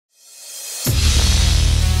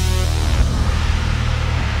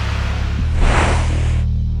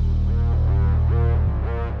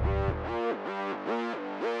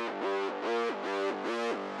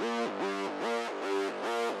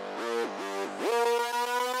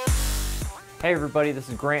Hey everybody, this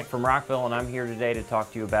is Grant from Rockville and I'm here today to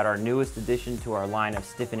talk to you about our newest addition to our line of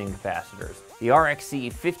stiffening capacitors, the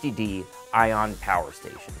RXC50D Ion Power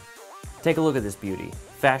Station. Take a look at this beauty.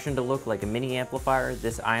 Fashioned to look like a mini amplifier,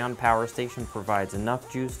 this Ion Power Station provides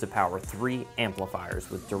enough juice to power 3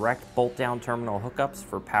 amplifiers with direct bolt-down terminal hookups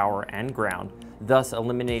for power and ground, thus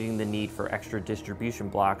eliminating the need for extra distribution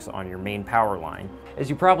blocks on your main power line.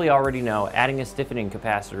 As you probably already know, adding a stiffening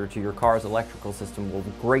capacitor to your car's electrical system will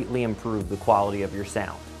greatly improve the quality of your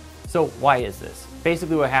sound. So why is this?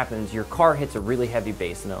 Basically what happens, your car hits a really heavy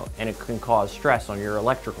bass note and it can cause stress on your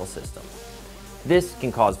electrical system. This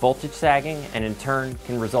can cause voltage sagging and in turn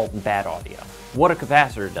can result in bad audio. What a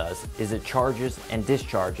capacitor does is it charges and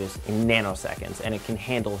discharges in nanoseconds and it can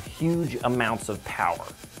handle huge amounts of power.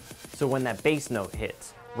 So when that bass note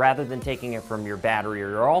hits, rather than taking it from your battery or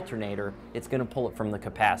your alternator, it's going to pull it from the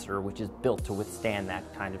capacitor, which is built to withstand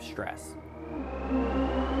that kind of stress.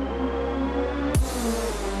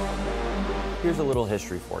 Here's a little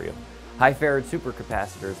history for you. High Farad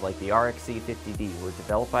supercapacitors like the RXC50D were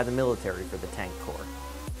developed by the military for the tank corps.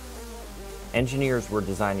 Engineers were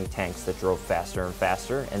designing tanks that drove faster and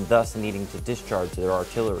faster and thus needing to discharge their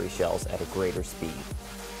artillery shells at a greater speed.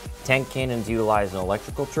 Tank cannons utilized an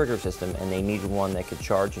electrical trigger system and they needed one that could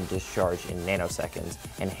charge and discharge in nanoseconds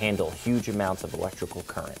and handle huge amounts of electrical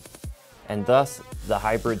current. And thus, the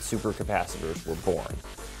hybrid supercapacitors were born.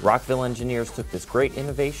 Rockville engineers took this great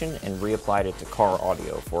innovation and reapplied it to car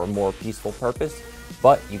audio for a more peaceful purpose,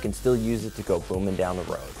 but you can still use it to go booming down the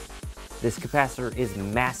road. This capacitor is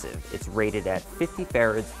massive. It's rated at 50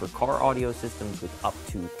 farads for car audio systems with up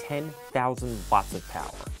to 10,000 watts of power.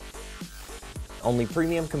 Only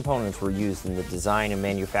premium components were used in the design and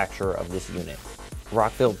manufacture of this unit.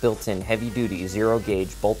 Rockville built-in heavy-duty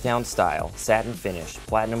zero-gauge bolt-down style, satin-finished,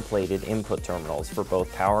 platinum-plated input terminals for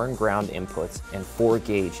both power and ground inputs and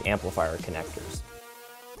 4-gauge amplifier connectors.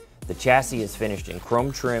 The chassis is finished in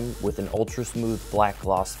chrome trim with an ultra-smooth black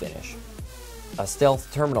gloss finish. A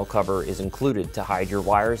stealth terminal cover is included to hide your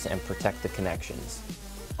wires and protect the connections.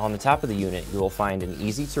 On the top of the unit, you will find an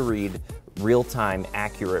easy-to-read, real-time,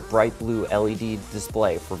 accurate bright blue LED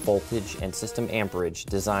display for voltage and system amperage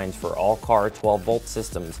designed for all car 12-volt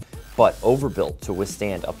systems, but overbuilt to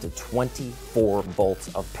withstand up to 24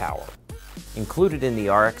 volts of power. Included in the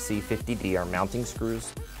RXC50D are mounting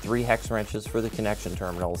screws, 3 hex wrenches for the connection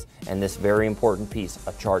terminals, and this very important piece,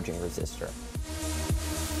 a charging resistor.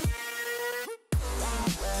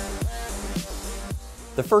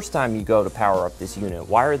 The first time you go to power up this unit,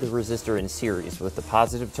 wire the resistor in series with the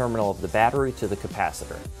positive terminal of the battery to the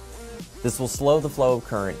capacitor. This will slow the flow of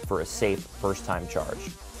current for a safe first-time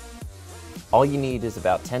charge. All you need is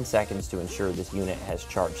about 10 seconds to ensure this unit has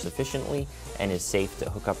charged sufficiently and is safe to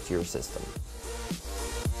hook up to your system.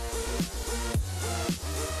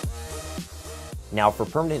 Now for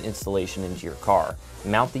permanent installation into your car,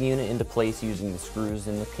 mount the unit into place using the screws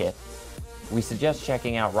in the kit. We suggest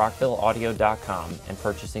checking out rockvilleaudio.com and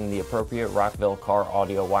purchasing the appropriate Rockville car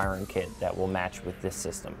audio wiring kit that will match with this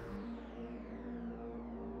system.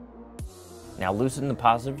 Now loosen the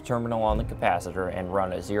positive terminal on the capacitor and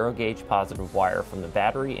run a zero-gauge positive wire from the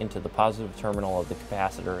battery into the positive terminal of the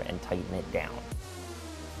capacitor and tighten it down.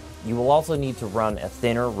 You will also need to run a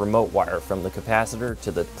thinner remote wire from the capacitor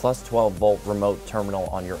to the plus 12-volt remote terminal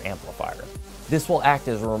on your amplifier. This will act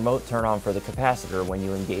as a remote turn-on for the capacitor when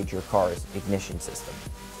you engage your car's ignition system.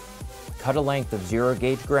 Cut a length of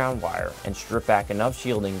zero-gauge ground wire and strip back enough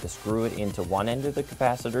shielding to screw it into one end of the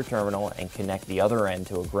capacitor terminal and connect the other end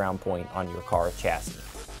to a ground point on your car chassis.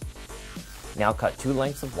 Now cut 2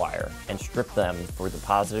 lengths of wire and strip them for the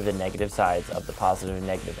positive and negative sides of the positive and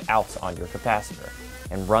negative outs on your capacitor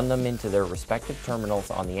and run them into their respective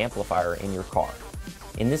terminals on the amplifier in your car.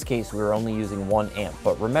 In this case, we are only using 1 amp,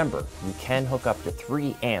 but remember, you can hook up to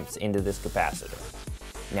 3 amps into this capacitor.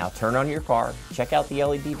 Now turn on your car, check out the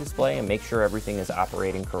LED display, and make sure everything is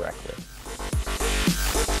operating correctly.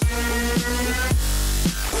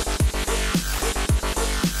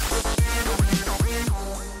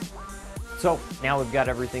 So now we've got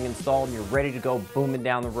everything installed and you're ready to go booming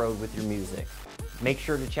down the road with your music. Make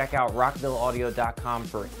sure to check out rockvilleaudio.com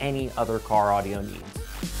for any other car audio needs.